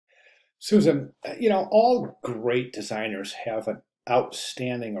Susan, all great designers have an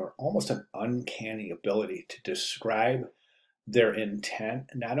outstanding or almost an uncanny ability to describe their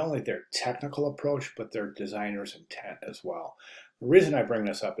intent, not only their technical approach, but their designer's intent as well. The reason I bring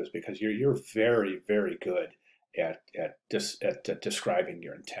this up is because you're very, very good at describing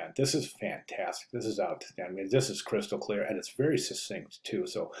your intent. This is fantastic. This is outstanding. I mean, this is crystal clear and it's very succinct too.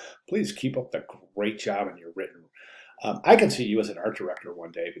 So please keep up the great job in your written. I can see you as an art director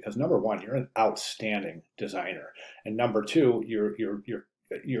one day because number one, you're an outstanding designer, and number two,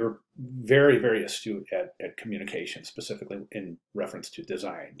 you're very, very astute at communication, specifically in reference to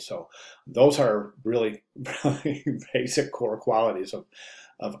design. So those are really, really basic core qualities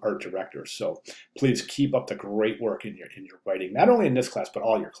of art directors. So please keep up the great work in your writing, not only in this class, but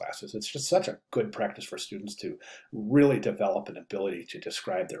all your classes. It's just such a good practice for students to really develop an ability to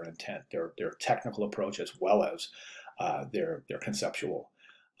describe their intent, their technical approach, as well as their conceptual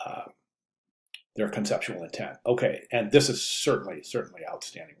uh, their conceptual intent. Okay, and this is certainly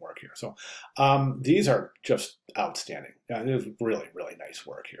outstanding work here. So these are just outstanding. It is really, really nice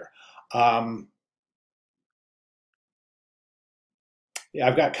work here. Yeah,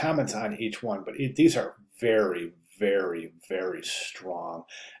 I've got comments on each one, but these are very, very, very strong.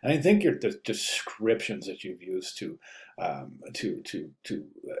 And I think the descriptions that you've used to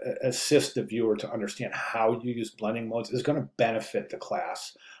assist the viewer to understand how you use blending modes is going to benefit the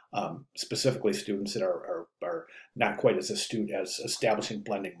class, specifically students that are not quite as astute as establishing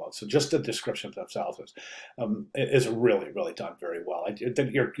blending modes. So just the descriptions themselves is really, really done very well.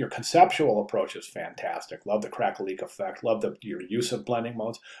 Your conceptual approach is fantastic. Love the crack-a-leak effect. Love your use of blending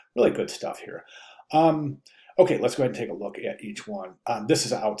modes. Really good stuff here. Okay, let's go ahead and take a look at each one. This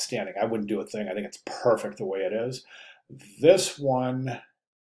is outstanding. I wouldn't do a thing. I think it's perfect the way it is. This one,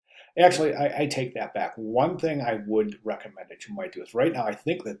 actually, I take that back. One thing I would recommend that you might do is right now, I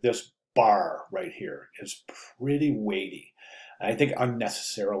think that this bar right here is pretty weighty. I think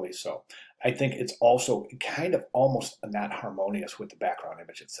unnecessarily so. I think it's also kind of almost not harmonious with the background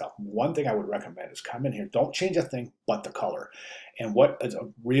image itself. One thing I would recommend is come in here, don't change a thing but the color. And what is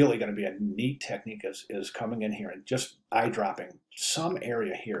really going to be a neat technique is coming in here and just eyedropping some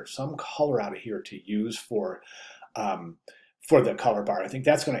area here, some color out of here to use for the color bar. I think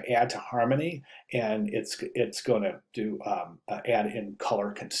that's going to add to harmony, and it's going to do add in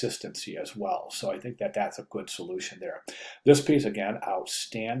color consistency as well. So I think that that's a good solution there. This piece again,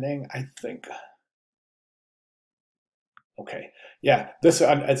 outstanding. I think. Okay, yeah, this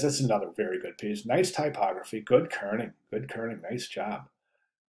is another very good piece. Nice typography, good kerning, nice job.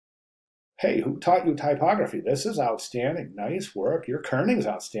 Hey, who taught you typography? This is outstanding. Nice work. Your kerning's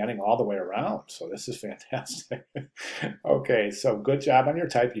outstanding all the way around. So this is fantastic. Okay, so good job on your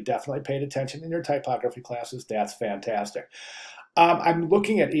type. You definitely paid attention in your typography classes. That's fantastic. I'm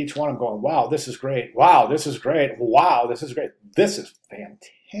looking at each one. I'm going, wow, this is great. Wow, this is great. Wow, this is great. This is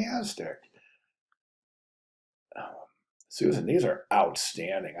fantastic. Susan, these are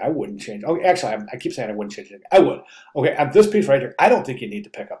outstanding. I wouldn't change. Oh, actually, I keep saying I wouldn't change anything. I would. Okay, at this piece right here, I don't think you need to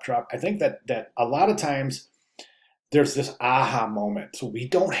pick up truck. I think that a lot of times there's this aha moment. So we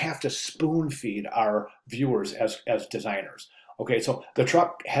don't have to spoon feed our viewers as designers. Okay, so the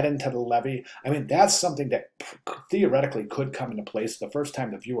truck heading to the levee, I mean, that's something that theoretically could come into place the first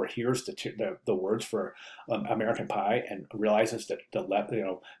time the viewer hears the words for American Pie and realizes that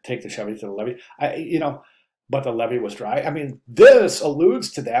take the Chevy to the levee. But the levee was dry. I mean, this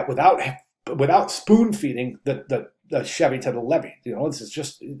alludes to that without spoon feeding the Chevy to the levee. This is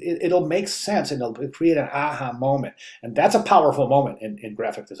just it'll make sense and it'll create an aha moment, and that's a powerful moment in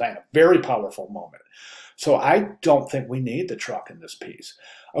graphic design, a very powerful moment. So I don't think we need the truck in this piece.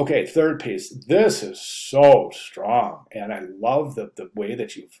 Okay, third piece. This is so strong, and I love the way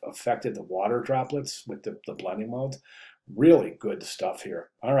that you've affected the water droplets with the blending modes. Really good stuff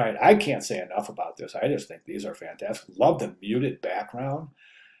here. All right, I can't say enough about this. I just think these are fantastic. Love the muted background.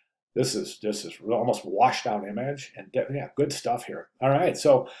 This is almost washed out image, and yeah, good stuff here. All right,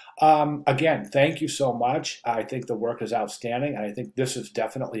 so again, thank you so much. I think the work is outstanding, and I think this is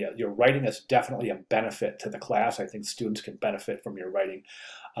definitely your writing is definitely a benefit to the class. I think students can benefit from your writing,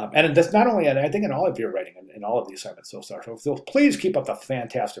 and that's not only, and I think in all of your writing and in all of the assignments so far. So please keep up the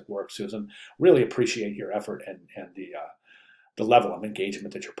fantastic work, Susan. Really appreciate your effort and the level of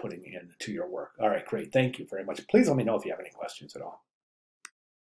engagement that you're putting into your work. All right, great. Thank you very much. Please let me know if you have any questions at all.